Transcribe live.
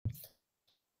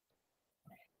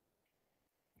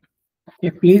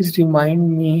Okay, please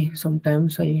remind me.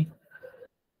 Sometimes I.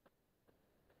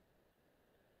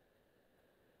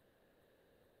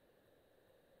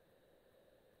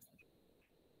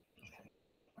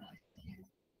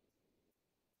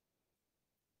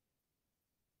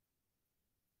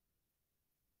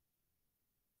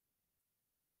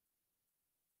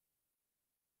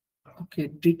 Okay,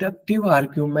 deductive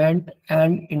argument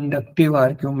and inductive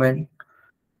argument.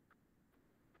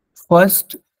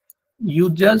 First,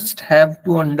 you just have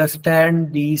to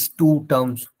understand these two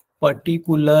terms,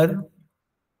 particular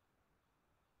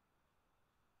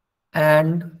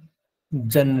and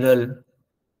general.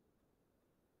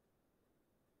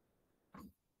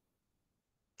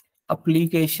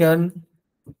 Application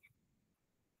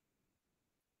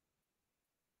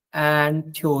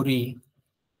and theory.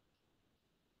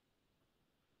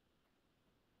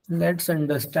 Let's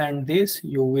understand this.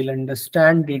 You will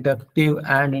understand deductive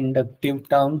and inductive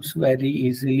terms very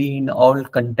easily in all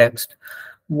context.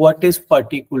 What is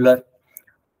particular?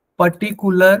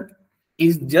 Particular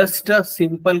is just a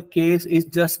simple case, is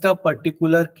just a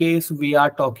particular case we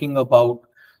are talking about.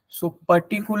 So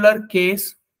particular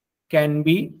case can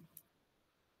be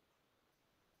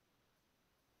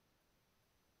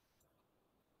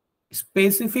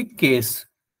specific case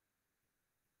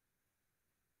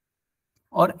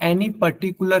or any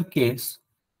particular case.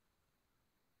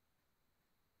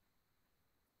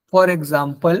 For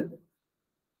example,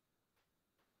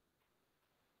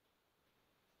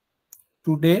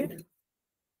 today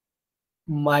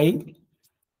my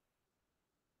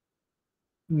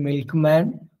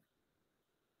milkman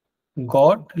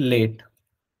got late.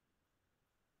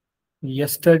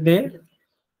 Yesterday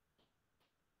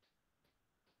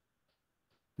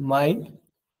my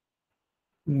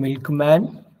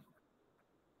milkman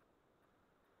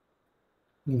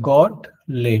got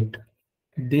late.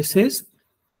 This is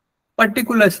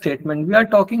particular statement. We are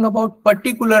talking about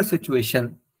particular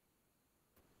situation.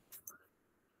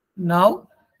 Now,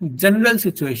 general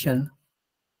situation.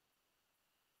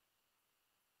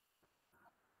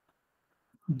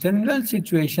 General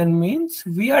situation means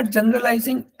we are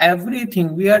generalizing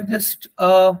everything. We are just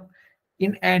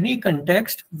in any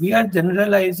context, we are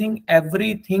generalizing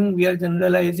everything. We are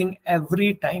generalizing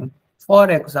every time. For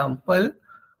example,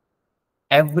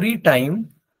 every time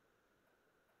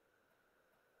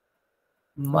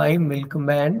my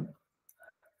milkman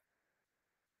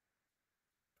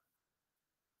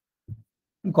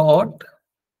got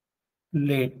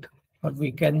late, or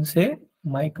we can say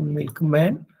my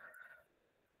milkman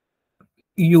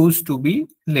used to be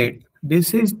late.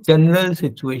 This is general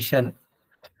situation.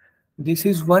 This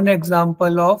is one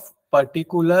example of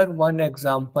particular, one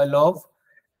example of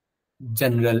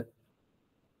general.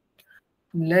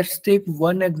 Let's take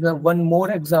one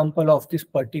more example of this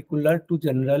particular to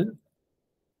general.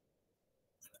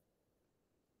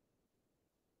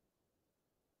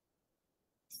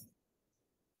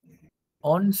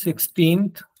 On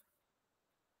 16th,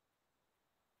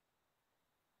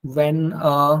 when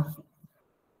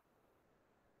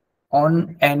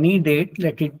on any date,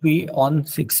 let it be on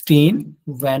 16,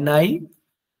 when I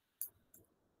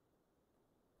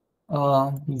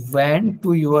went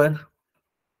to your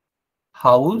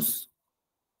house,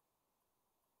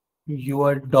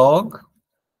 your dog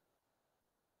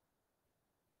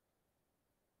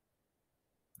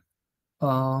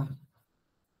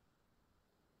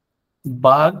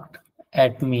barked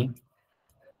at me.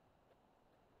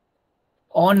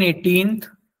 On 18th,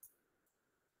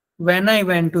 when I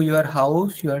went to your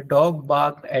house, your dog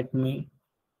barked at me.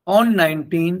 On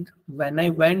 19th, when I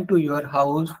went to your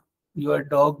house, your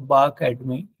dog barked at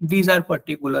me. These are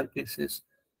particular cases.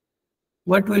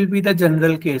 What will be the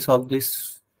general case of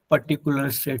this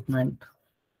particular statement?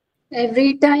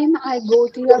 Every time I go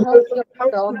to your house,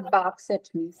 your dog barks at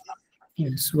me.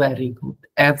 Yes, very good.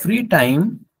 Every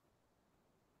time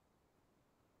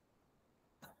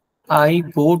I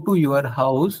go to your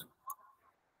house,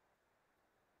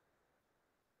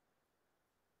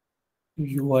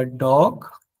 your dog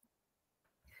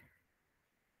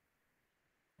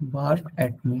barked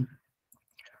at me.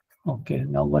 Okay,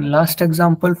 now one last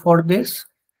example for this.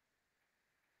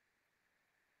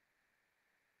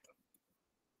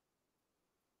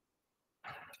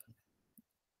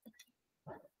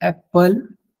 Apple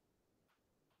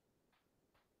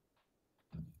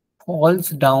falls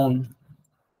down.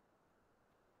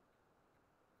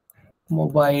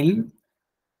 Mobile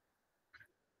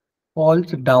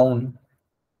falls down.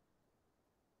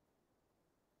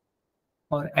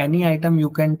 Or any item you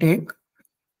can take,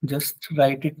 just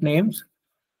write it names.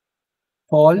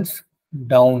 Falls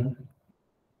down.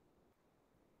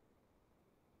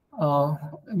 Uh,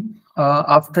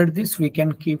 After this, we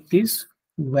can keep this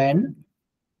when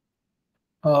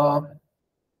uh,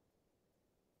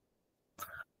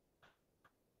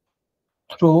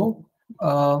 throw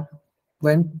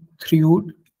when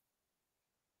thrown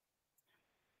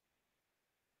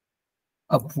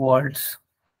upwards.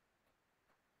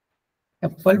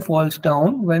 Apple falls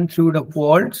down when thrown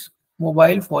upwards.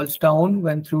 Mobile falls down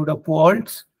when thrown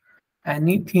upwards.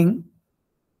 Anything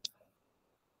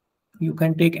you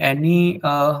can take any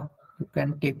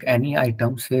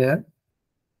items here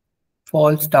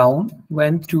falls down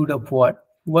when thrown upward.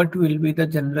 What will be the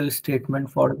general statement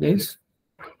for this?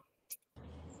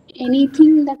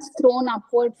 Anything that's thrown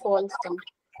upward falls down.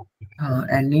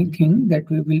 Anything that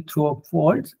we will throw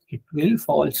upwards, it will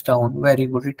falls down. Very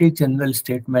good. It is general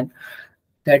statement.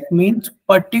 That means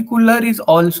particular is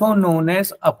also known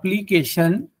as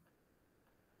application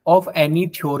of any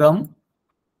theorem,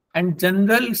 and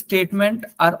general statement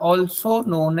are also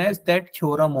known as that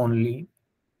theorem only.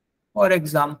 For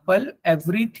example,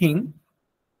 everything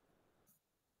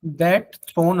that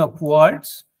thrown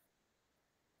upwards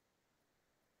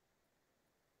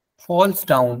falls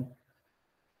down.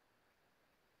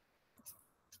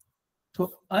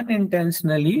 So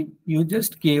unintentionally, you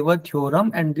just gave a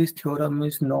theorem, and this theorem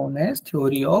is known as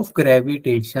theory of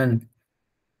gravitation.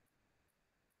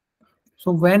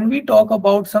 So when we talk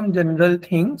about some general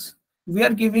things, we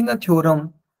are giving a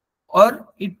theorem, or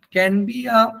it can be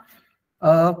a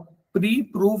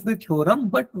pre-proved theorem,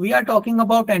 but we are talking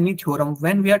about any theorem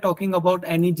when we are talking about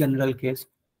any general case.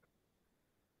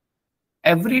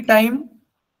 Every time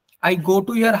I go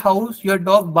to your house, your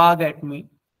dog barked at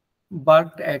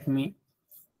me.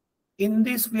 In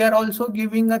this, we are also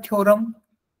giving a theorem.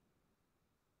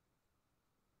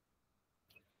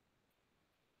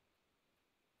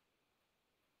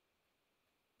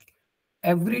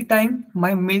 Every time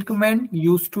my milkman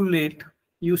used to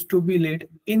be late.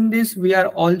 In this, we are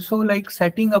also like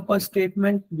setting up a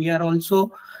statement. We are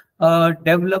also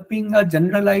developing a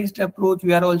generalized approach.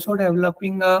 We are also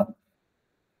developing a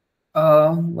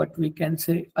what we can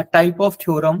say, a type of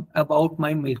theorem about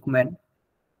my milkman.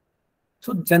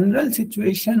 So general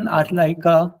situation are like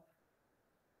a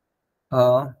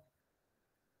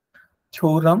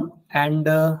theorem, and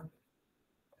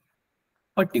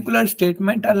particular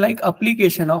statement are like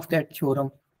application of that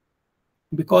theorem.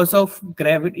 Because of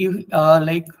gravity,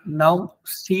 like now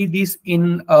see this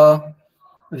in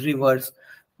reverse.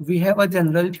 We have a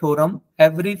general theorem,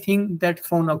 everything that's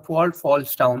thrown upward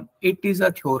falls down. It is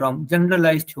a theorem,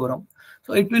 generalized theorem.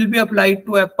 So it will be applied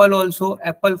to apple also.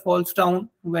 Apple falls down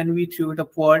when we throw it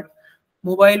upward.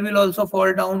 Mobile will also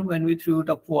fall down when we throw it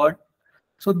upward.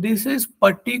 So this is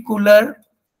particular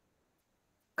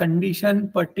condition,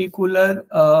 particular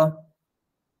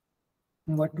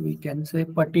what we can say,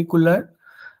 particular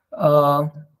uh,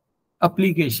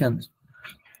 applications.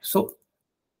 So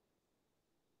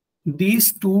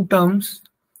these two terms,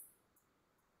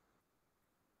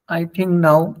 I think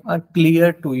now are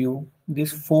clear to you.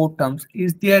 These four terms.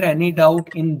 Is there any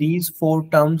doubt in these four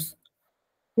terms?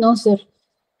 No, sir.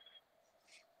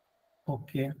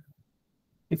 Okay.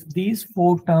 If these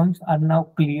four terms are now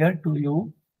clear to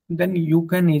you, then you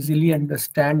can easily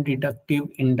understand deductive,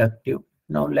 inductive.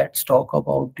 Now let's talk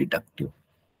about deductive.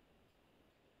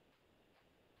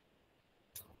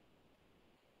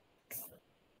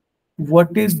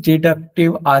 What is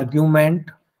deductive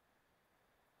argument?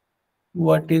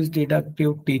 What is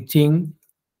deductive teaching?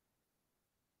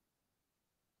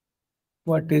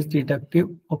 What is deductive?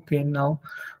 Okay, now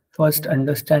first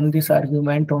understand this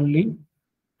argument only.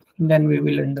 Then we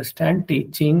will understand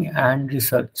teaching and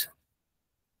research.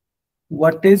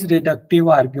 What is deductive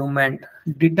argument?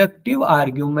 Deductive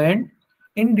argument.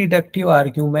 In deductive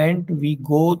argument, we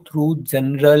go through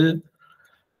general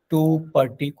to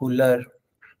particular.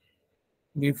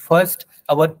 We first,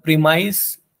 our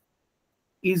premise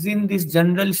is in this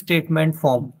general statement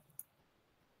form,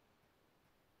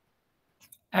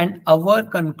 and our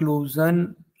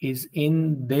conclusion is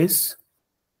in this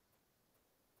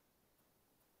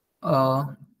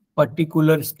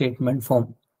particular statement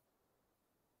form.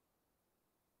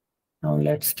 Now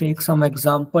let's take some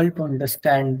example to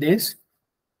understand this.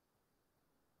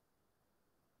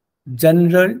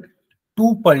 General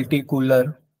to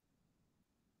particular,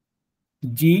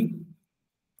 GTP.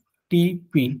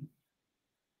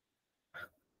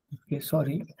 Okay,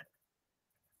 sorry.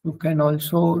 You can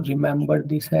also remember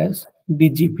this as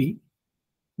DGP,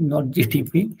 not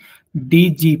GTP.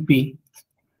 DGP.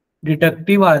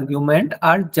 Deductive argument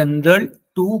are general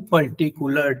to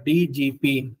particular,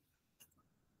 DGP.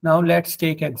 Now let's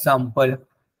take example.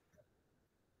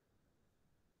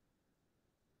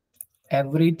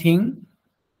 everything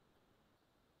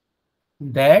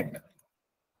that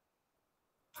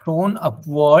thrown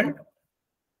upward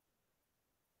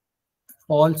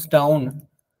falls down.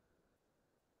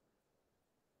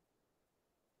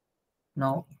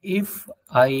 Now, if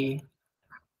I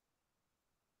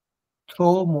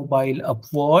throw mobile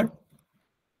upward,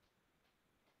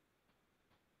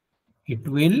 it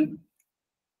will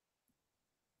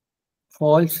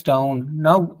falls down.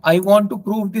 Now, I want to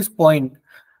prove this point.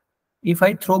 If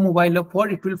I throw mobile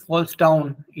upward, it will falls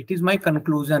down. It is my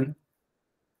conclusion.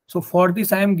 So for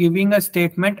this, I am giving a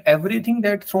statement, everything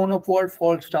that thrown upward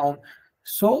falls down.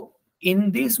 So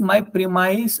in this, my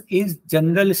premise is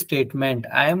general statement.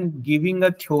 I am giving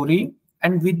a theory,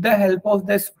 and with the help of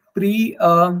this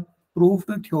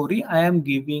proved theory, I am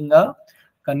giving a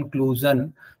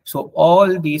conclusion. So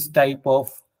all these type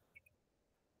of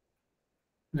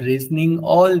reasoning,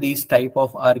 all these type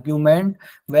of argument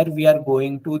where we are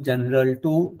going to general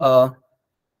to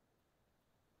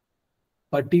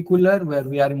particular, where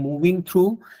we are moving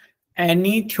through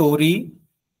any theory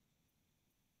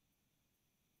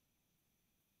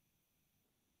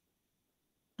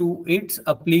to its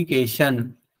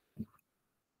application.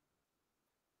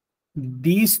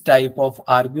 These type of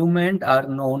argument are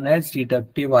known as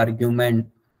deductive argument.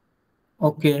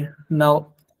 Okay,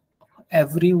 now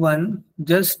everyone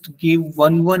just give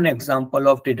one example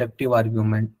of deductive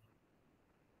argument.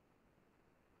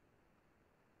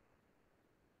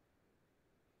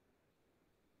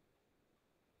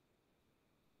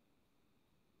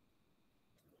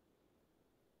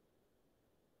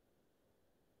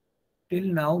 Till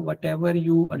now, whatever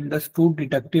you understood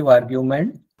deductive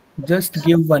argument, just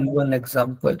give one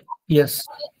example. Yes.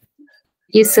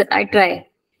 Yes, sir, I try.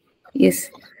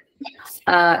 Yes.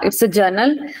 It's a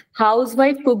journal.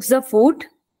 Housewife cooks the food.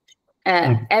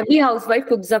 Every housewife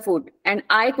cooks the food, and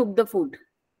I cook the food.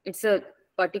 It's a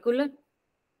particular,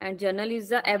 and journal is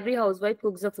the every housewife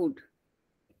cooks the food.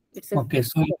 It's a Okay,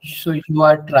 so you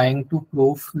are trying to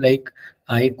prove like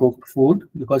I cooked food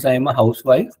because I am a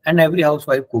housewife and every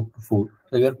housewife cooked food.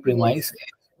 So your premise, yes.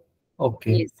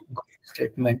 okay, Yes. good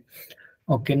statement.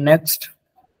 Okay, next.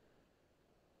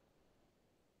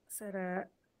 Sir,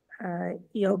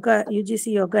 yoga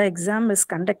UGC yoga exam is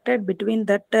conducted between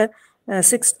that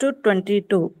 6 to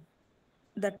 22.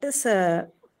 That is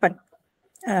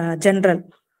general.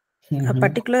 A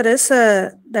particular is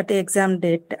that exam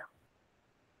date.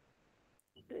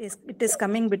 It is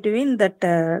coming between that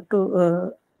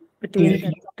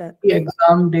between that. The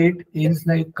exam date is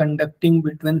like conducting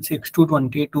between 6 to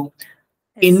 22.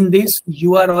 Yes. In this,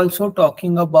 you are also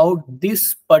talking about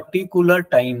this particular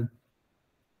time.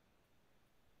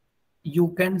 You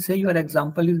can say your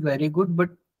example is very good, but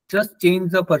just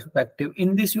change the perspective.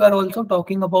 In this, you are also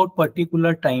talking about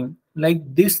particular time, like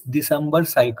this December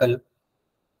cycle.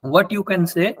 What you can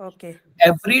say, Okay.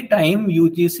 every time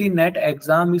UGC NET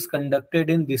exam is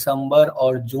conducted in December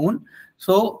or June,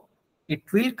 so it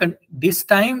will this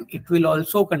time it will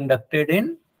also conducted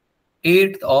in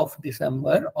 8th of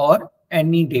December or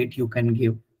any date you can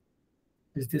give.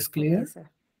 Is this clear? Okay, sir.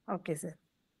 Okay, sir.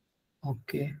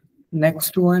 Okay.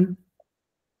 Next one.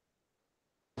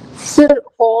 Sir,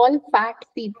 all fat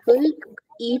people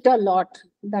eat a lot.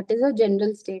 That is a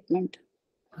general statement.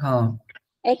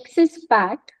 X is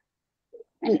fat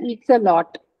and eats a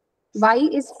lot. Y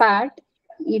is fat,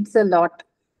 eats a lot.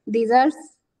 These are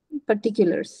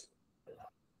particulars.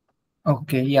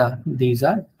 Okay, yeah, these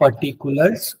are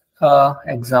particulars.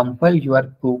 Example you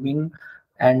are proving,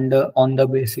 and on the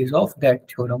basis of that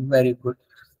theorem. Very good.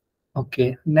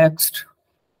 Okay, next.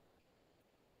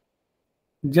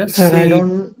 Just Sir, say I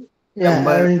don't. Yeah,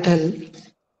 number. I will tell.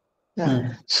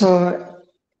 Yeah. So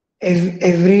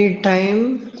every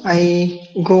time I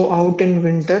go out in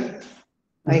winter,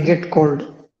 I get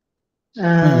cold.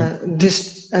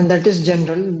 This and that is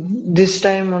general. This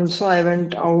time also I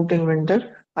went out in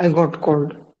winter. I got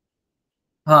cold.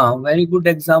 Very good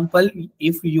example.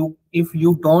 If you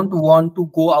don't want to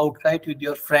go outside with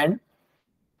your friend,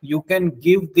 you can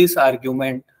give this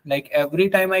argument. Like every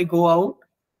time I go out,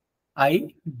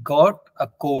 I got a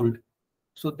cold.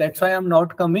 So that's why I'm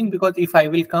not coming, because if I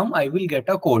will come, I will get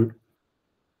a cold.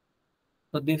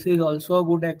 So this is also a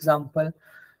good example.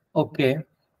 Okay.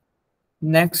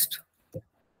 Next.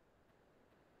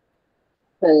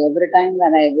 So every time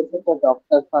when I visit a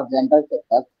doctor for general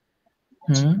checkup,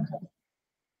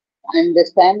 and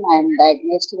this time I am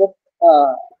diagnosed with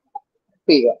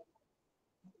fever.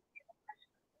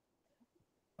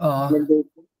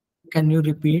 Can you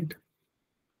repeat?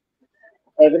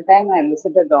 Every time I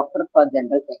visit a doctor for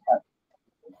general checkup,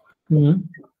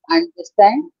 and this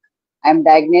time I am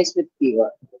diagnosed with fever.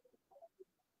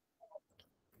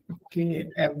 Okay,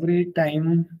 every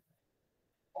time.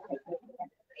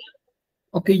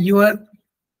 Okay, your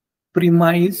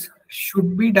premise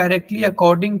should be directly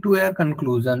according to your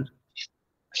conclusion.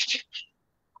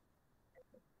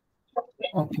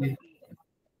 Okay.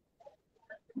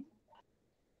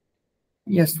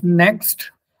 Yes,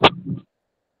 next.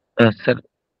 Sir,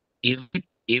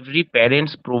 every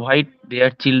parents provide their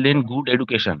children good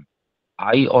education.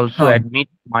 I also admit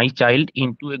my child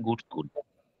into a good school.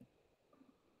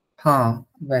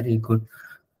 Very good.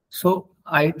 So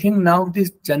I think now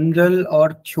this general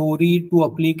or theory to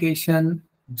application,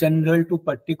 general to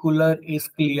particular is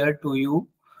clear to you.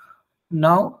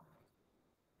 Now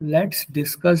let's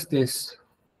discuss this.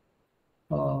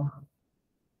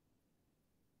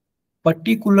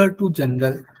 Particular to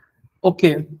general.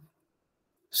 Okay.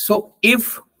 So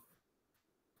if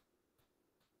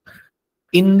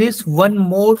in this one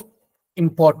more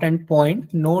important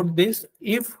point, note this: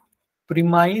 if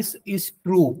premise is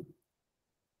true,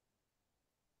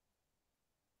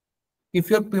 if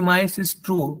your premise is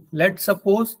true, let's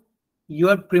suppose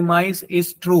your premise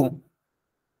is true,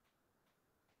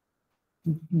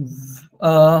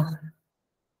 will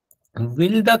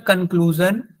the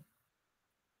conclusion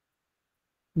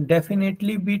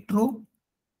definitely be true?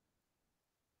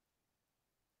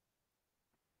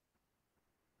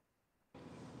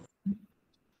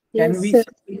 Can we say?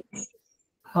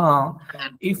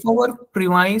 If our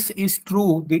premise is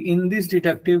true, in this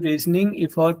deductive reasoning,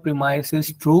 if our premise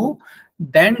is true,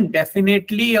 then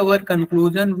definitely our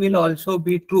conclusion will also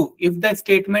be true. If the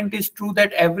statement is true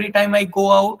that every time I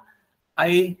go out,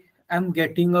 I am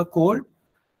getting a cold,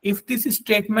 if this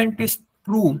statement is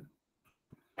true,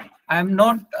 I am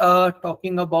not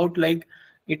talking about like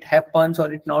it happens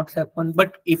or it not happen,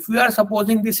 but if we are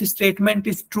supposing this statement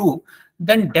is true,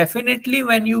 then definitely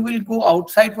when you will go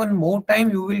outside one more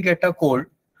time, you will get a cold.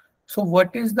 So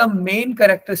what is the main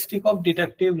characteristic of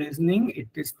deductive reasoning? It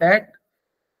is that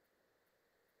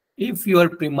if your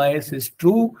premise is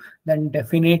true, then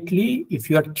definitely, if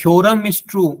your theorem is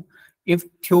true, if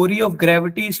theory of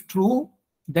gravity is true,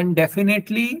 then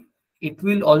definitely it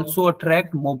will also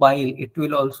attract mobile, it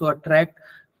will also attract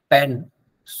pen.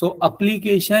 So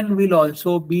application will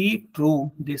also be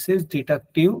true. This is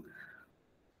deductive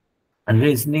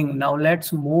reasoning. Now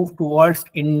let's move towards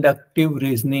inductive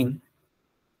reasoning.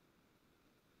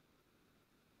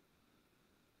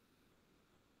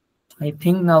 I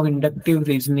think now inductive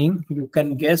reasoning, you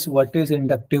can guess what is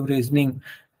inductive reasoning.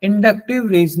 Inductive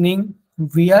reasoning,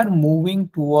 we are moving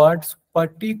towards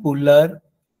particular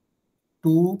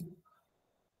to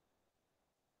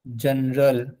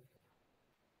general.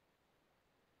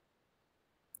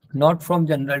 Not from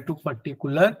general to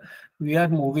particular, we are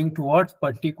moving towards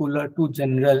particular to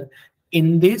general.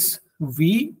 In this,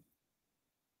 we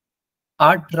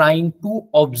are trying to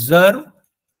observe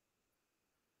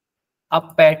a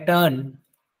pattern.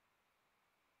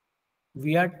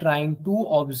 We are trying to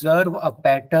observe a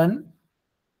pattern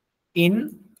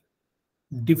in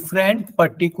different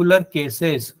particular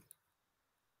cases.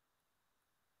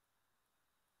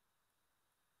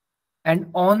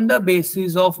 And on the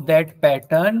basis of that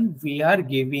pattern, we are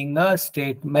giving a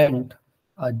statement,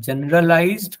 a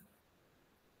generalized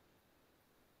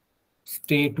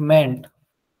statement.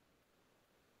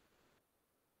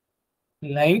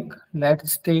 Like,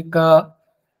 let's take a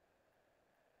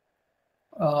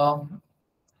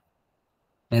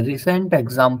recent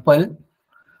example.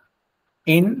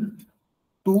 In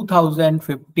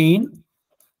 2015,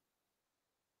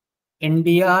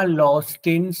 India lost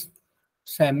in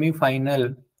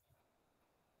semi-final.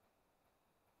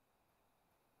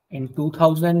 In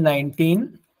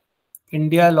 2019,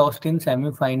 India lost in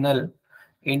semi-final.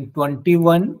 In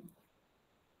 21,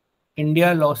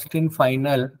 India lost in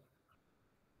final.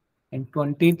 In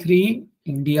 23,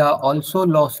 India also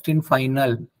lost in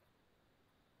final.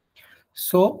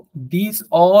 So these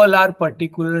all are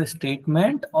particular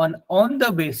statement. On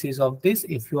the basis of this,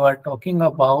 if you are talking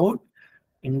about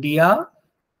India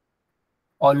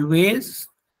always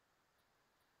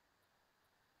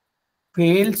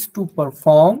fails to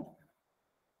perform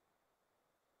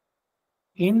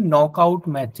in knockout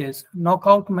matches.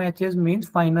 Knockout matches means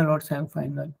final or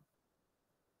semi-final.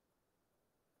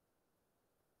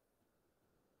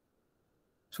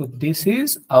 So this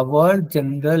is our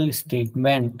general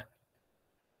statement.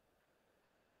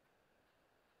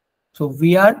 So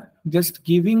we are just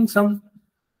giving some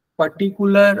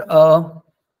particular,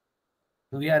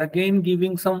 we are again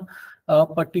giving some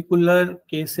particular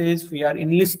cases. We are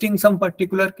enlisting some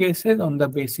particular cases. On the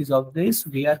basis of this,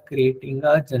 we are creating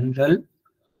a general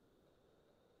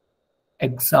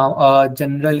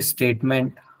general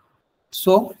statement.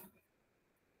 So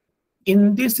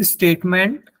in this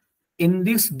statement, in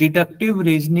this deductive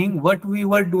reasoning, what we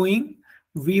were doing,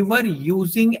 we were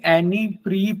using any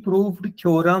pre-proved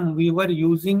theorem, we were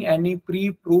using any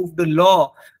pre-proved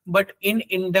law. But in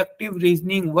inductive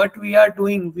reasoning, what we are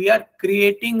doing, we are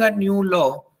creating a new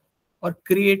law or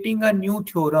creating a new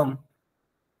theorem.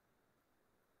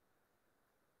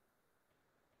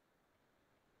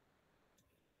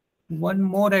 One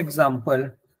more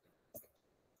example.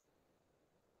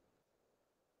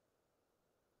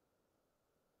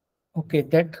 Okay,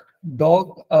 that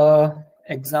dog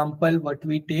example, what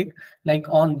we take, like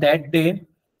on that day,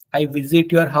 I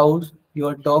visit your house,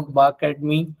 your dog bark at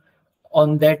me.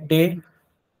 On that day,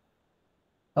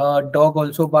 dog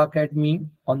also bark at me.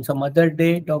 On some other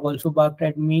day, dog also barked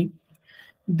at me.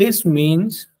 This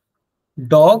means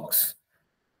dogs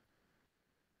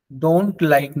don't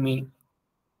like me.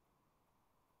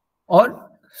 Or,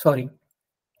 sorry,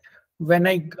 when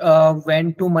I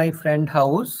went to my friend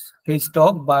house, his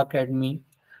dog barked at me.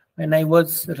 When I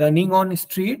was running on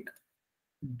street,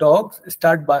 dogs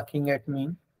start barking at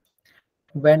me.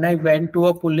 When I went to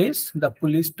a police, the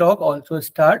police dog also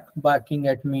start barking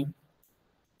at me.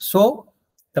 So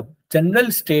the general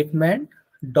statement,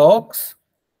 dogs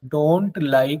don't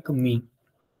like me.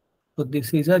 So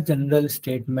this is a general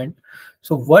statement.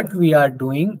 So what we are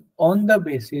doing on the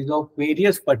basis of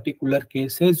various particular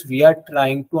cases, we are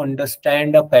trying to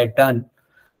understand a pattern.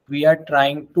 We are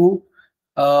trying to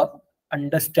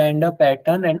understand a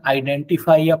pattern and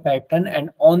identify a pattern, and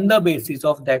on the basis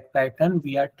of that pattern,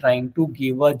 we are trying to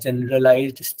give a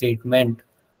generalized statement.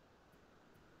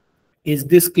 Is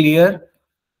this clear?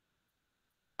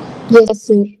 Yes,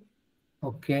 sir.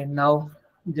 Okay, now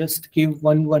just give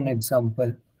one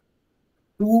example.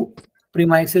 Two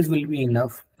premises will be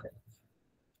enough.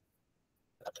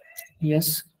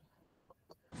 Yes.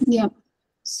 Yeah.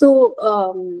 So,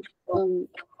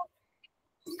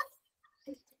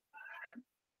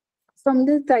 from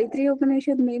the Taittiriya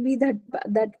Upanishad, maybe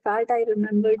that part I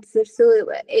remembered, sir. So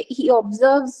he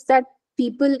observes that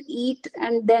people eat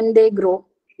and then they grow.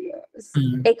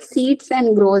 X eats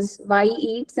and grows, Y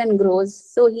eats and grows.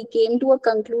 So he came to a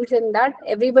conclusion that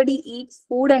everybody eats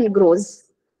food and grows.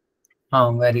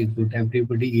 Very good.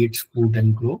 Everybody eats food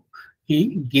and grow.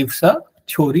 He gives a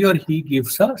theory or he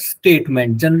gives a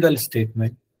statement, general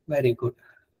statement. Very good.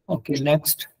 Okay,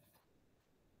 next.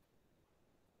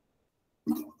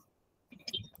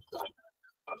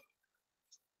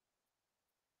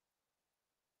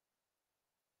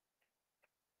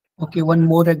 Okay, one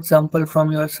more example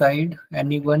from your side.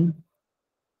 Anyone?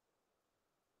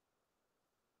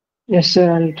 Yes,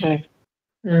 sir, I'll try.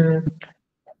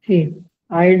 See,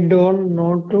 I don't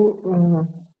know to,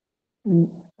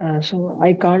 so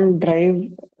I can't drive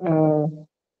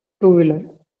two-wheeler.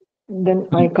 Then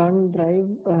I can't drive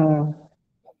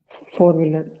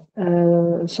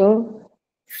four-wheeler. So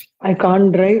I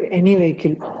can't drive any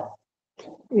vehicle.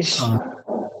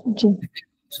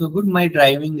 So good. My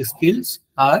driving skills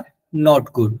are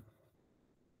not good.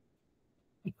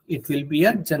 It will be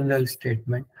a general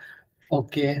statement.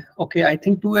 Okay. Okay. I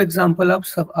think two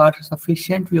examples are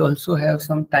sufficient. We also have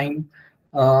some time,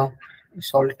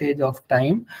 shortage of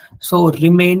time. So all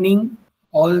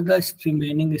the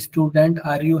remaining student,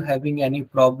 are you having any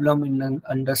problem in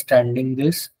understanding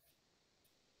this?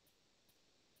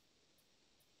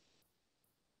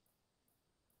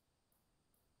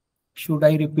 Should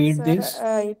I repeat Sir, this?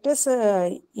 it is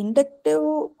inductive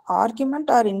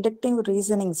argument or inductive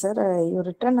reasoning, sir. You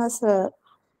written as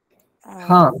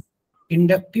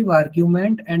Inductive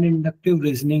argument and inductive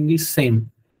reasoning is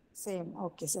same. same.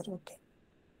 Okay, sir. Okay.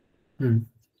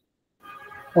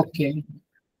 Okay.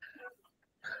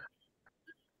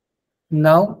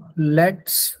 Now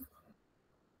let's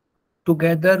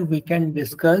together we can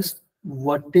discuss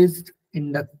what is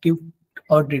inductive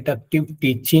or deductive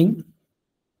teaching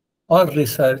or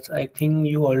research. I think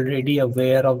you already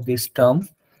aware of this term.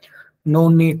 No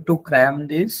need to cram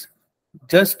this.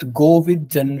 Just go with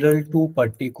general to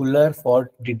particular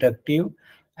for deductive,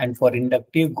 and for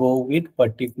inductive go with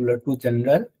particular to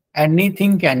general.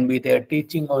 Anything can be there,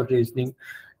 teaching or reasoning.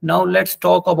 Now let's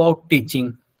talk about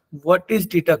teaching. What is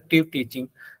deductive teaching?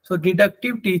 So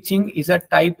deductive teaching is a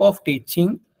type of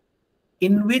teaching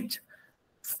in which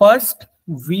first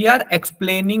we are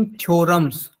explaining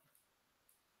theorems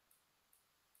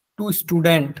to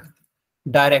student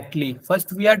directly.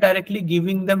 First we are directly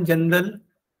giving them general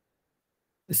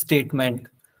statement,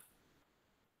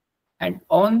 and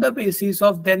on the basis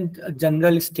of then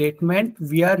general statement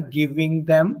we are giving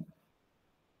them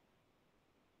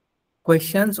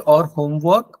questions or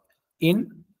homework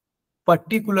in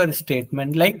particular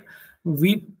statement. Like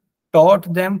we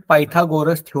taught them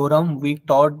Pythagoras theorem, we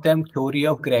taught them theory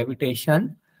of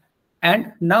gravitation,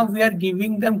 and now we are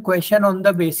giving them question on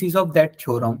the basis of that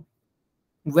theorem,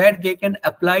 where they can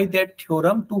apply that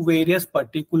theorem to various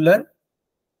particular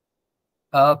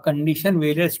condition,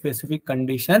 various specific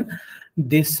condition.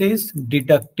 This is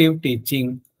deductive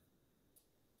teaching.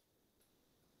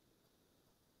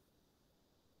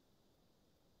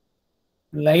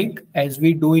 Like as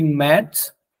we do in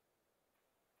maths,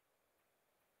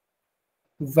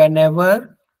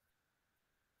 whenever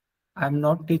I'm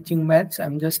not teaching maths,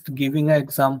 I'm just giving an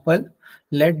example.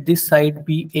 Let this side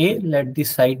be A, let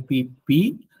this side be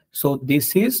B. So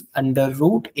this is under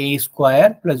root A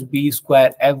square plus B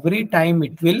square. Every time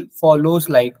it will follows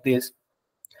like this.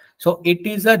 So it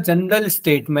is a general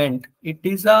statement. It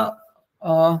is a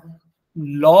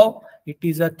law. It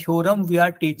is a theorem we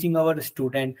are teaching our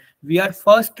student. We are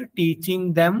first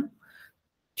teaching them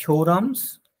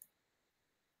theorems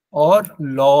or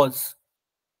laws.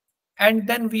 And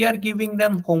then we are giving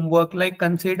them homework, like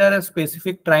consider a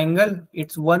specific triangle.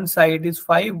 Its one side is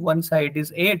 5, one side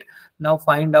is 8. Now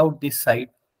find out this side.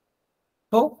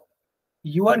 So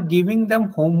you are giving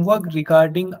them homework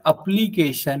regarding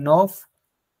application of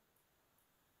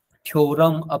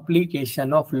theorem,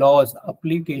 application of laws,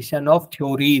 application of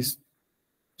theories.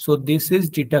 So this is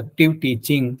deductive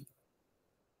teaching.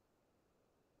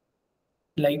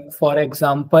 Like for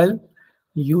example,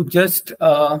 you just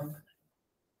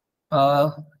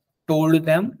told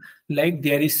them like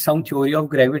there is some theory of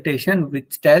gravitation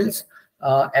which tells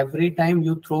every time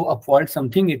you throw upward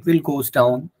something, it will goes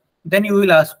down. Then you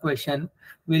will ask question,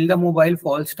 will the mobile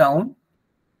falls down?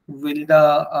 Will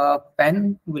the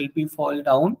pen will be fall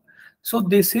down? So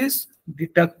this is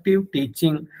deductive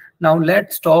teaching. Now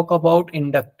let's talk about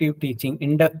inductive teaching.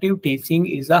 Inductive teaching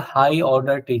is a high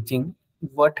order teaching.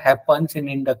 What happens in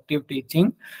inductive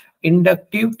teaching?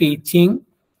 Inductive teaching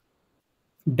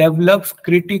develops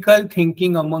critical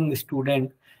thinking among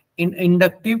students. In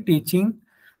inductive teaching,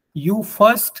 you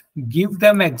first give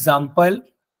them example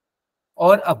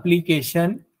or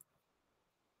application,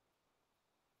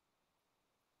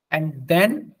 and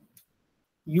then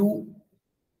you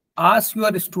ask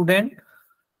your student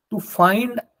to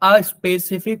find a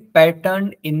specific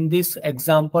pattern in this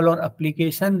example or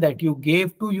application that you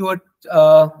gave to your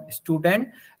student,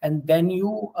 and then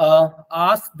you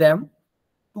ask them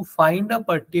to find a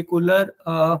particular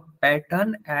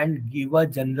pattern and give a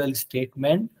general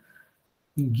statement,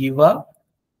 give a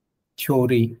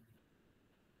theory.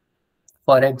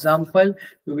 For example,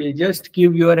 you will just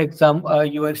give your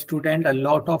your student a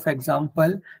lot of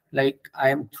example, like I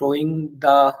am throwing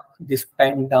this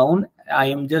pen down, I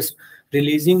am just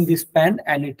releasing this pen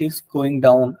and it is going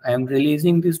down, I am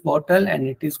releasing this bottle and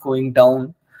it is going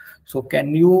down. So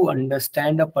can you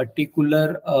understand a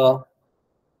particular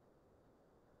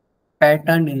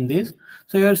pattern in this?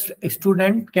 So your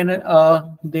student can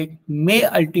they may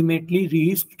ultimately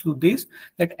reach to this,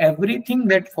 that everything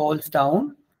that falls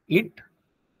down,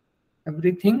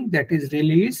 everything that is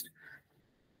released,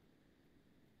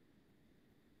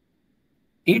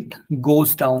 it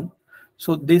goes down.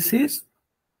 So this is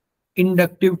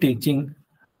inductive teaching.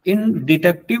 In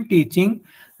deductive teaching,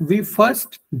 we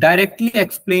first directly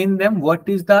explain them what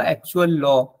is the actual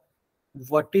law,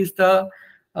 what is the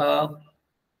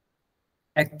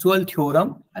actual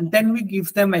theorem, and then we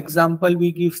give them example,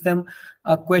 we give them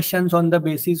questions on the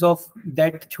basis of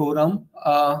that theorem,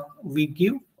 we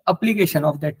give application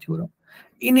of that theorem.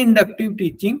 In inductive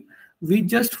teaching, we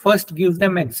just first give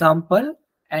them example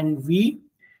and we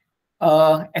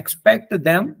expect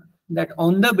them that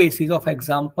on the basis of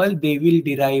example they will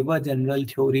derive a general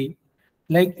theory.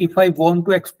 Like if I want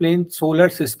to explain solar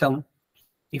system,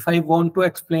 if I want to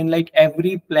explain like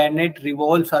every planet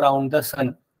revolves around the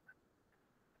sun,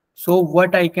 so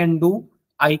what I can do,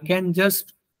 I can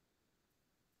just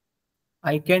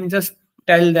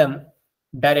tell them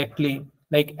directly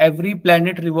like every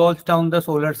planet revolves down the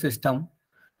solar system.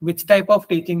 Which type of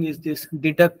teaching is this,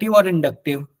 deductive or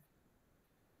inductive?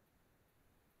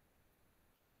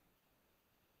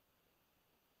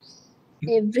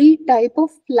 Every type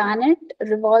of planet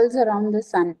revolves around the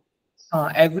sun.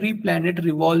 Every planet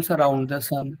revolves around the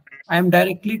sun. I am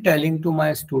directly telling to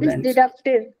my students. It's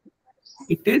deductive.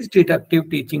 It is deductive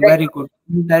teaching. Very good.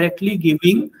 I'm directly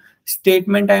giving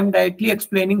statement. I am directly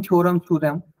explaining theorems to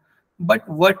them. But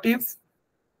what if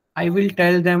I will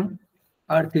tell them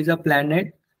Earth is a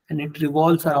planet and it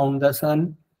revolves around the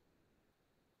sun.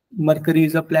 Mercury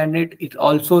is a planet. It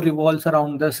also revolves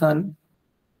around the sun.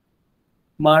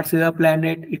 Mars is a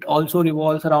planet. It also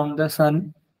revolves around the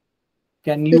sun.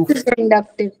 Can you? This is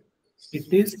inductive.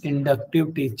 It is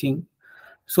inductive teaching.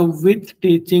 So which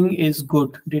teaching is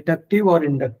good, deductive or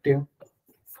inductive?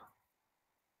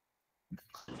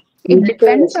 It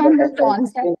depends on the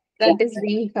concept that is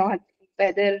being taught,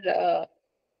 whether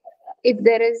if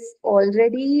there is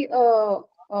already a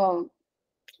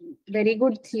very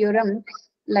good theorem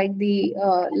like the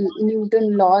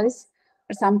Newton laws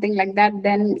or something like that,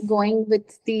 then going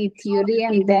with the theory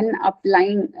and then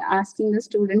applying, asking the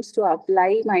students to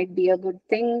apply might be a good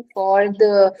thing. For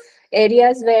the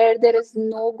areas where there is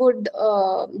no good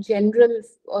general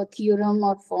theorem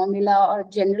or formula or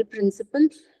general principle,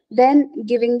 then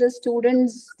giving the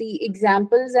students the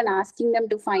examples and asking them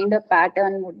to find a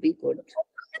pattern would be good.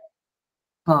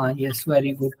 Yes,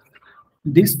 very good.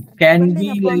 This can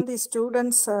Depending be upon like the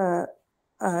students'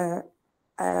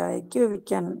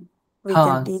 IQ, we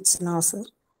can teach now, sir.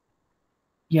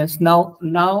 yes.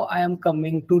 Now I am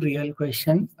coming to real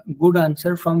question. Good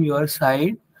answer from your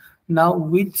side. Now,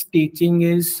 which teaching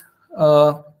is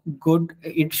good?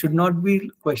 It should not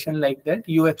be question like that.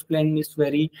 You explained this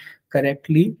very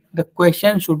correctly. The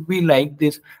question should be like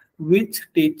this: which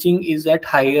teaching is at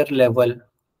higher level,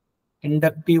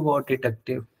 inductive or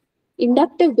deductive?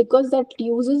 Inductive, because that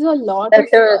uses a lot of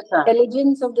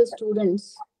intelligence of the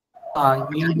students. We are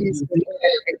Yes. using,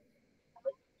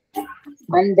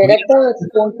 And director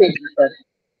spoon feeding, sir.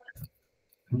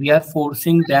 we are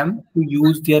forcing them to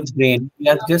use their brain. We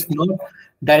are just not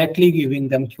directly giving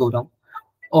them theorem.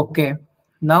 Okay.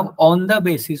 Now, on the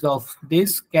basis of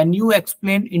this, can you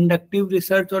explain inductive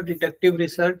research or deductive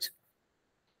research?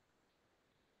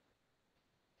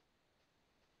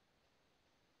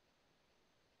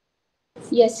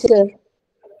 Yes, sir.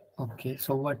 Okay,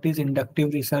 so what is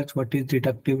inductive research? What is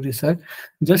deductive research?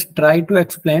 Just try to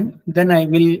explain, then I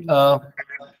will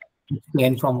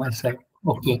explain from my side.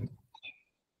 Okay.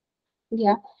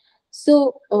 Yeah.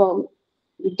 So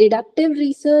deductive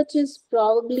research is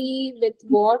probably with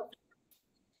what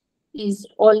is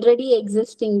already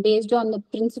existing, based on the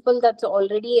principle that's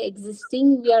already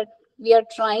existing. We are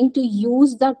trying to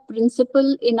use that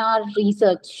principle in our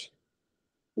research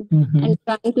and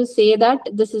trying to say that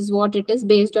this is what it is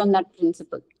based on that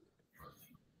principle.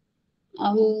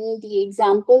 The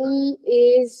example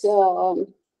is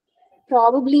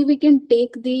probably we can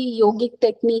take the yogic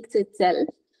techniques itself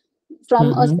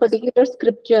from a particular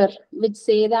scripture, which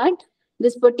say that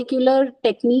this particular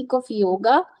technique of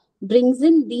yoga brings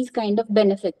in these kind of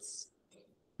benefits.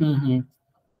 And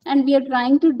we are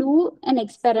trying to do an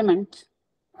experiment,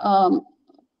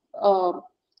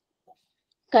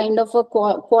 kind of a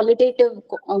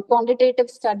quantitative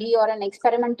study or an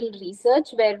experimental research,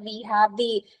 where we have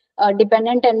the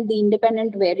dependent and the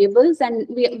independent variables, and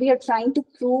we are trying to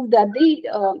prove that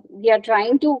we are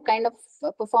trying to kind of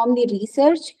perform the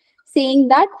research saying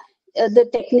that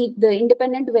the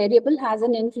independent variable has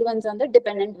an influence on the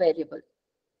dependent variable.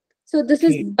 So this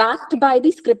is backed by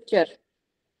the scripture.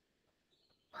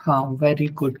 Very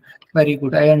good. Very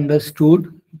good. I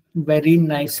understood. Very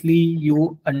nicely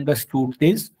you understood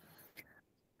this.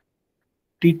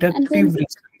 Deductive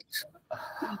research.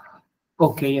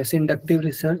 Okay, yes, inductive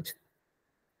research.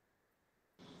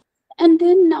 And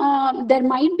then there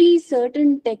might be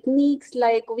certain techniques,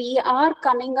 like we are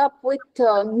coming up with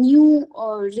new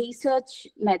research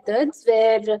methods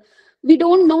where we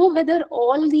don't know whether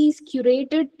all these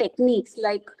curated techniques,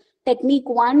 like technique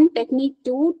 1, technique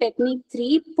 2, technique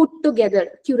 3 put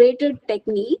together, curated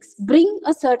techniques, bring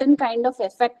a certain kind of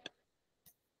effect.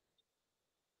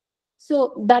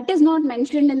 So that is not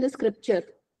mentioned in the scripture.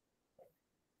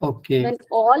 Okay. When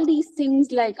all these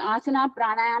things like asana,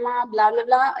 pranayama, blah, blah,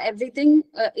 blah, everything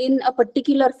in a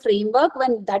particular framework,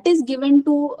 when that is given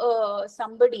to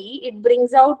somebody, it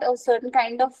brings out a certain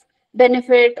kind of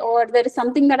benefit, or there is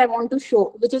something that I want to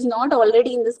show, which is not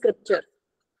already in the scripture.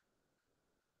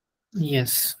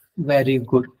 Yes, very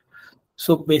good.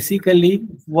 So basically,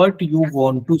 what you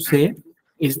want to say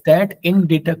is that in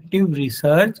deductive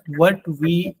research, what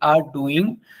we are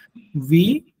doing,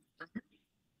 we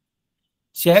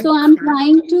check. So I'm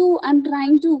trying to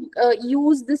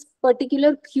use this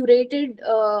particular curated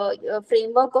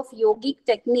framework of yogic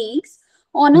techniques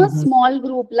on a small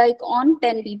group, like on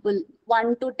 10 people,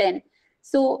 1 to 10.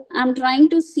 So I'm trying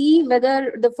to see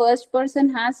whether the first person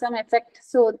has some effect.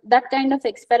 So that kind of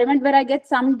experiment where I get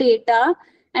some data,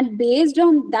 and based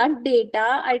on that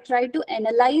data, I try to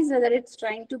analyze whether it's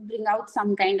trying to bring out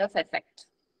some kind of effect.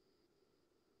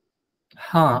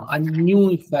 A new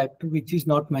effect which is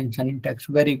not mentioned in text.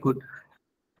 Very good.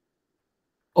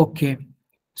 Okay.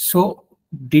 So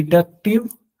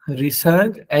deductive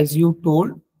research, as you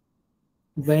told,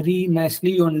 very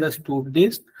nicely you understood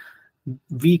this.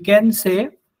 We can say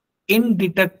in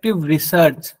deductive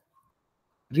research,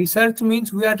 Research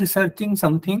means we are researching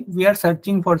something, we are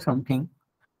searching for something.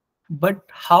 But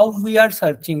how we are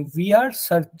searching? We are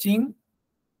searching,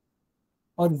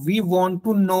 or we want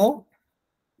to know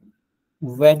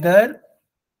whether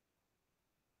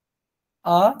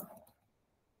a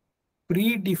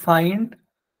predefined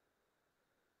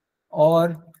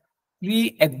or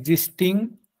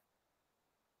pre-existing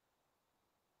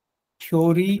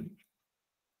theory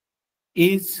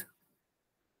is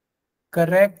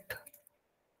correct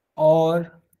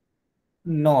or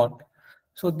not.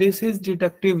 So this is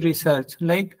deductive research.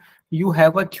 Like, you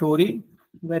have a theory,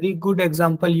 very good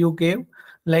example you gave.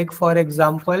 Like, for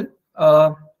example,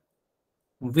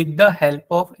 with the help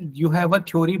of, you have a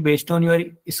theory based on your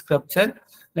scripture.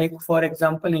 Like, for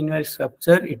example, in your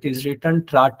scripture, it is written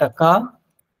Trataka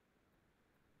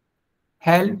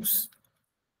helps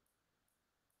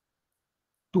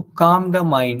to calm the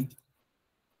mind.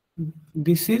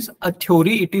 This is a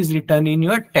theory, it is written in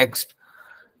your text.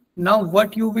 Now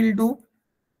what you will do?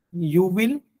 You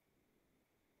will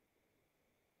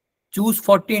choose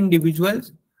 40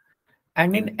 individuals,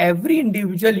 and in every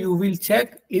individual you will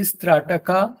check, is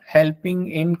Trataka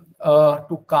helping in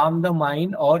to calm the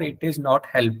mind, or it is not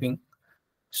helping.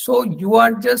 So you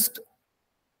are just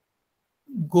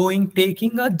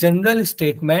taking a general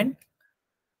statement,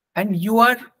 and you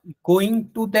are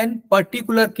going to then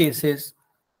particular cases,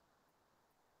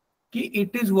 कि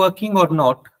it is working or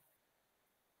not.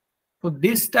 So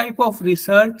this type of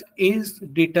research is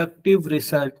deductive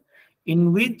research,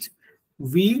 in which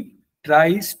we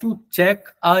tries to check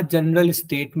a general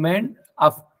statement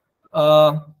of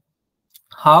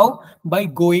how, by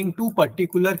going to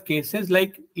particular cases,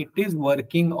 like it is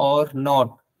working or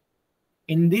not.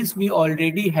 In this we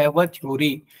already have a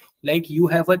theory. Like, you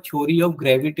have a theory of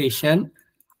gravitation.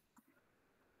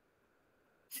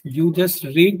 You just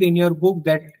read in your book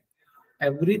that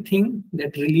everything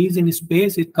that release in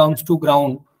space, it comes to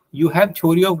ground. You have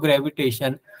theory of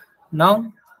gravitation.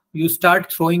 Now you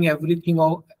start throwing everything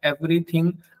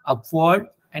upward,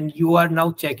 and you are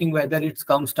now checking whether it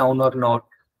comes down or not.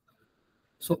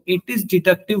 So it is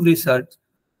deductive research.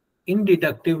 In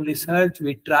deductive research,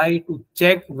 we try to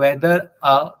check whether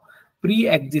a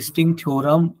pre-existing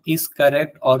theorem is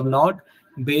correct or not,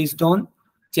 based on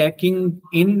checking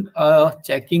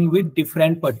with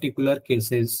different particular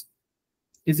cases.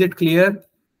 Is it clear?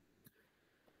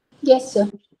 Yes, sir.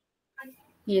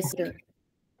 Yes, sir.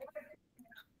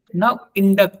 Now,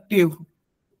 inductive.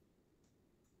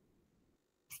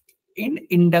 In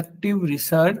inductive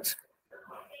research,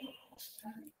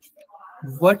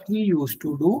 what we used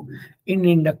to do in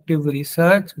inductive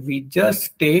research, we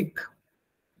just take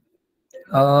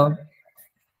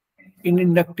in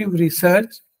inductive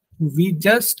research, we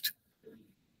just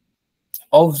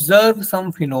observe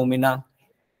some phenomena,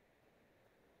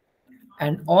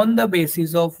 and on the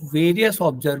basis of various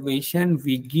observation,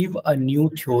 we give a new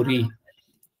theory.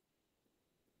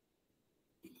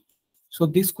 So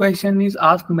this question is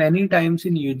asked many times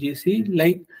in UGC,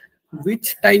 like,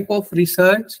 which type of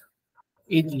research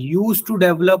is used to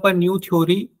develop a new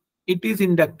theory? It is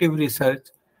inductive research.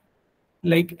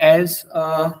 Like, as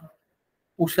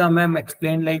Usha ma'am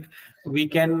explained, like, we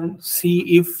can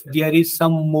see if there is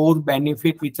some more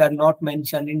benefit which are not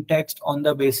mentioned in text on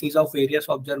the basis of various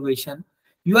observation.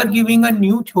 You are giving a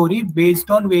new theory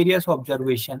based on various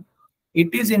observation.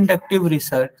 It is inductive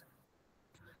research.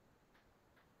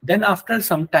 Then after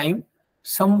some time,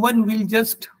 someone will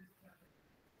just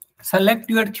select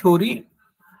your theory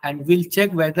and will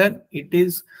check whether it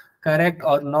is correct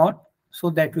or not. So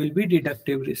that will be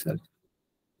deductive research.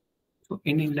 So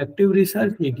in inductive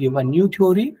research, we give a new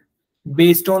theory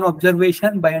based on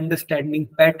observation by understanding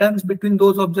patterns between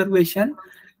those observations.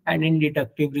 And in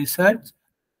deductive research,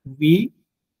 we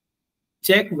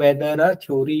check whether a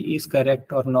theory is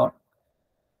correct or not.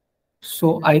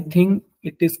 So I think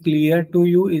it is clear to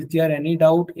you. Is there any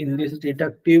doubt in this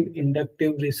deductive,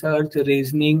 inductive research,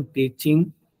 reasoning,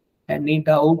 teaching? Any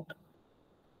doubt?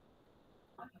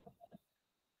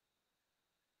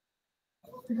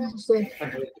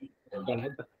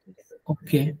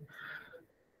 Okay.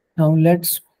 Now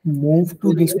let's move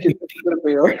to this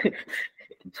PPT.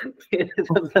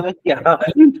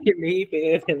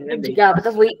 क्या पता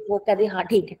वो कहते हाँ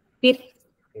ठीक है फिर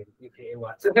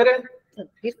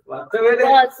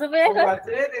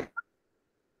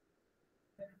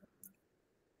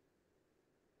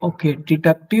Okay,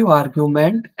 deductive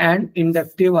argument and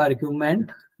inductive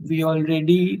argument. We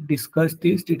already discussed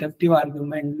this. Deductive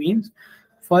argument means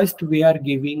first we are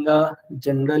giving a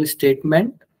general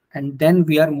statement, and then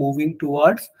we are moving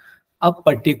towards a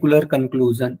particular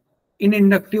conclusion. In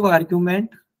inductive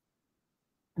argument,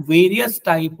 various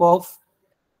type of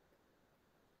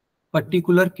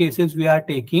particular cases we are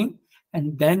taking,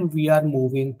 and then we are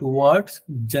moving towards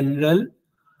general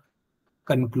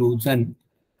conclusion.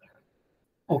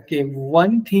 Okay,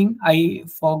 one thing I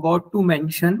forgot to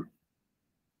mention,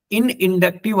 in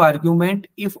inductive argument,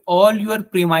 if all your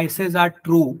premises are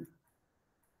true,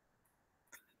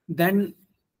 then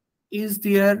is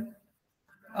there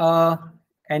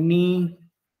any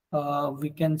we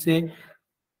can say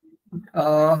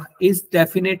is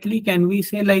definitely, can we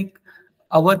say like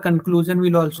our conclusion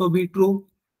will also be true?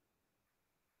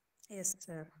 Yes,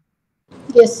 sir.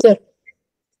 Yes, sir.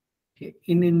 Okay.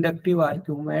 In inductive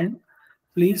argument,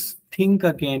 please think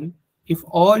again. If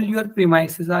all your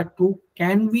premises are true,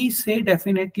 can we say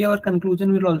definitely our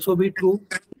conclusion will also be true?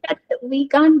 But we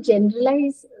can't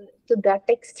generalize to that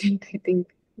extent, I think.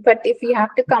 But if you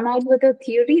have to come out with a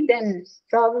theory, then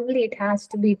probably it has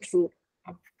to be true.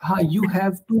 You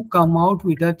have to come out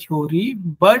with a theory,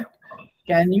 but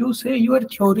can you say your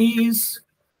theory is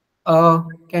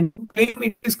can you claim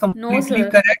it is completely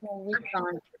correct? No, we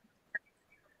can't.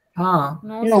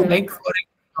 No, No. like for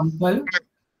example,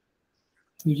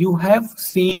 you have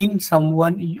seen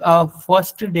someone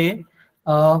first day,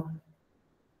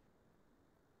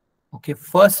 okay,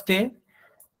 first day,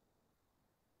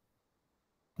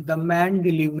 the man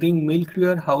delivering milk to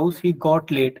your house, he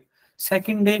got late.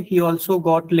 Second day, he also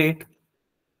got late.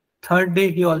 Third day,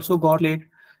 he also got late.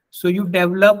 So you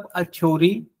develop a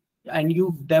theory and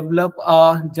you develop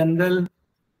a general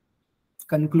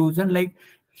conclusion like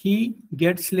he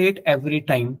gets late every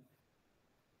time.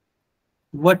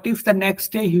 What if the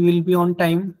next day he will be on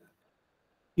time?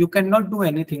 You cannot do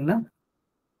anything, na?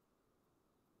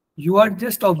 You are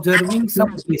just observing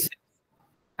some cases,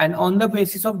 and on the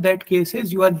basis of that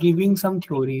cases, you are giving some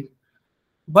theories.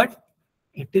 But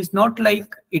it is not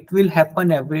like it will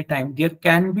happen every time. There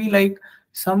can be like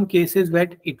some cases where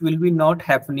it will be not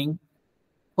happening.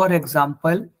 For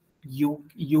example, you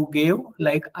gave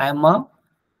like I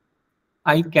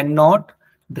cannot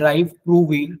drive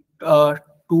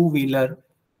two-wheeler.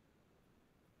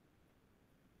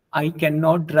 I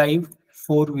cannot drive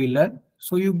four-wheeler.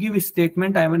 So you give a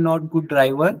statement, I am a not good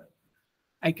driver.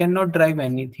 I cannot drive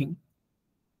anything.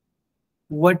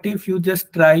 What if you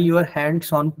just try your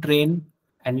hands on train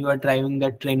and you are driving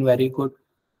that train very good?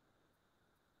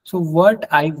 So what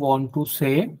I want to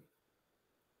say,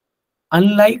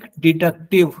 unlike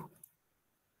deductive,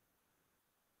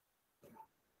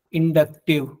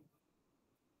 inductive,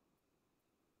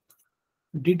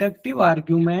 deductive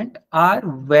argument are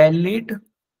valid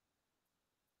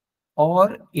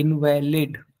or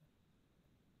invalid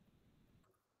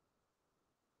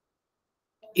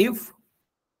if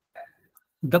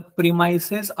the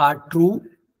premises are true,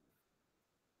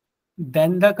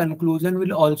 then the conclusion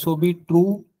will also be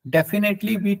true,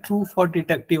 definitely be true for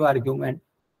deductive argument.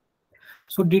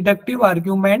 So deductive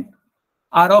argument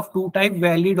are of two types,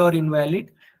 valid or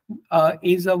invalid.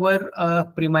 Is our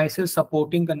premises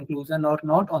supporting conclusion or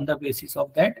not? On the basis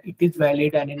of that, it is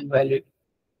valid and invalid.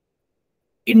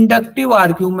 Inductive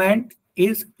argument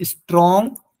is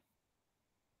strong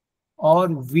or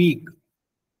weak.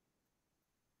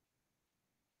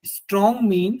 Strong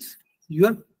means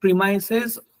your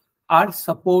premises are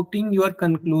supporting your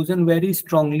conclusion very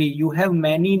strongly. You have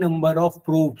many number of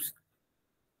proofs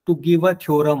to give a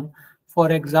theorem.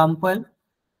 For example,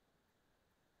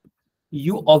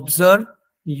 you observe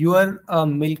your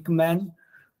milkman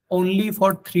only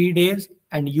for 3 days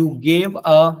and you gave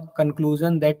a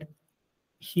conclusion that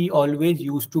he always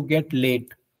used to get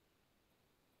late.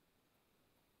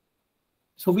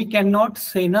 So we cannot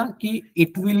say na ki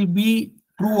it will be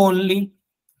true only.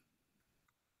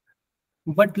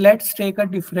 But let's take a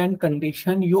different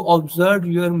condition. You observed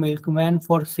your milkman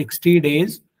for 60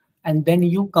 days and then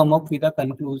you come up with a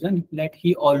conclusion that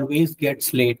he always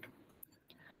gets late.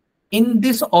 In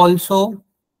this also,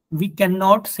 we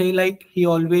cannot say like he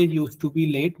always used to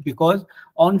be late, because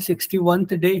on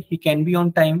 61st day he can be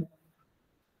on time.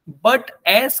 But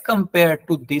as compared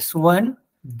to this one,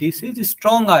 this is a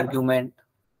strong argument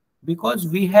because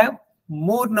we have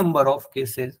more number of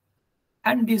cases,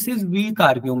 and this is weak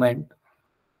argument.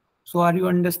 So are you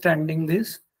understanding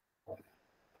this?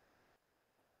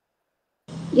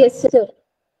 Yes, sir.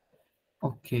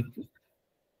 Okay.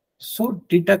 So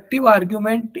deductive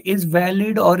argument is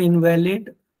valid or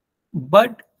invalid,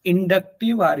 but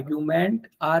inductive argument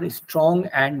are strong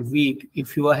and weak.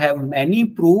 If you have many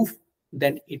proof,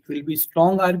 then it will be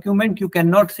strong argument. You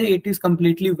cannot say it is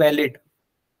completely valid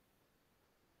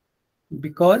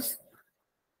because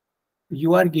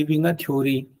you are giving a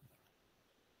theory.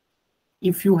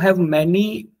 If you have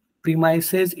many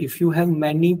premises, if you have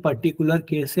many particular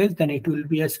cases, then it will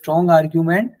be a strong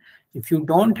argument. If you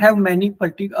don't have many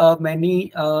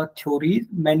theories,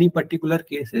 many particular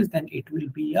cases, then it will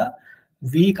be a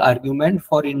weak argument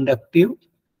for inductive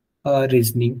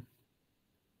reasoning.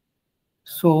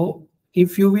 So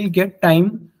if you will get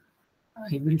time,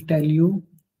 I will tell you.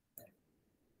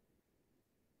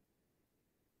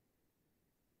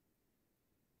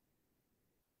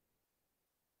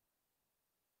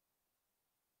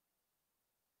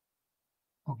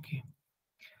 Okay.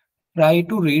 Try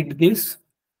to read this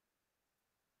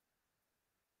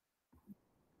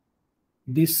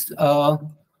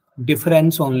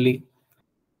difference only,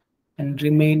 and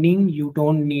remaining you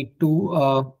don't need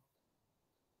to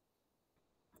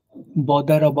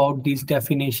bother about this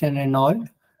definition and all.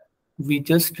 We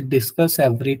just discuss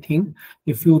everything.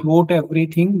 If you wrote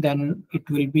everything, then it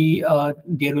will be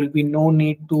there will be no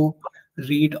need to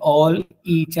read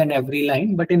each and every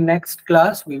line. But in next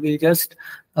class we will just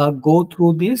go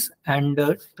through this and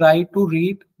try to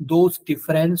read those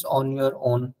difference on your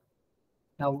own.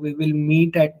 Now we will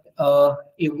meet at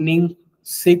evening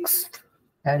 6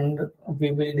 and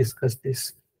we will discuss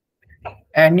this.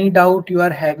 Any doubt you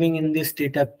are having in this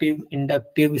deductive,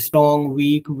 inductive, strong,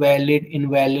 weak, valid,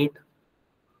 invalid?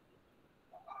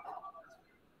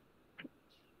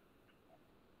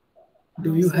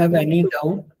 Do you have any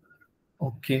doubt?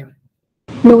 Okay.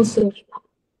 No, sir.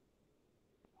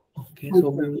 Okay, so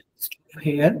we will stop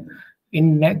here.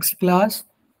 In next class,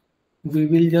 we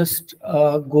will just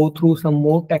go through some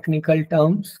more technical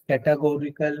terms,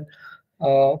 categorical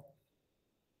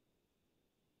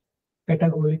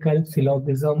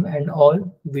syllogism and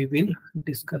all we will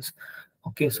discuss.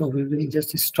 Okay, so we will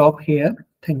just stop here.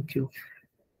 Thank you.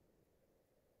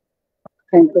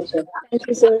 Thank you, sir. Thank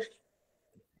you, sir.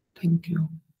 Thank you.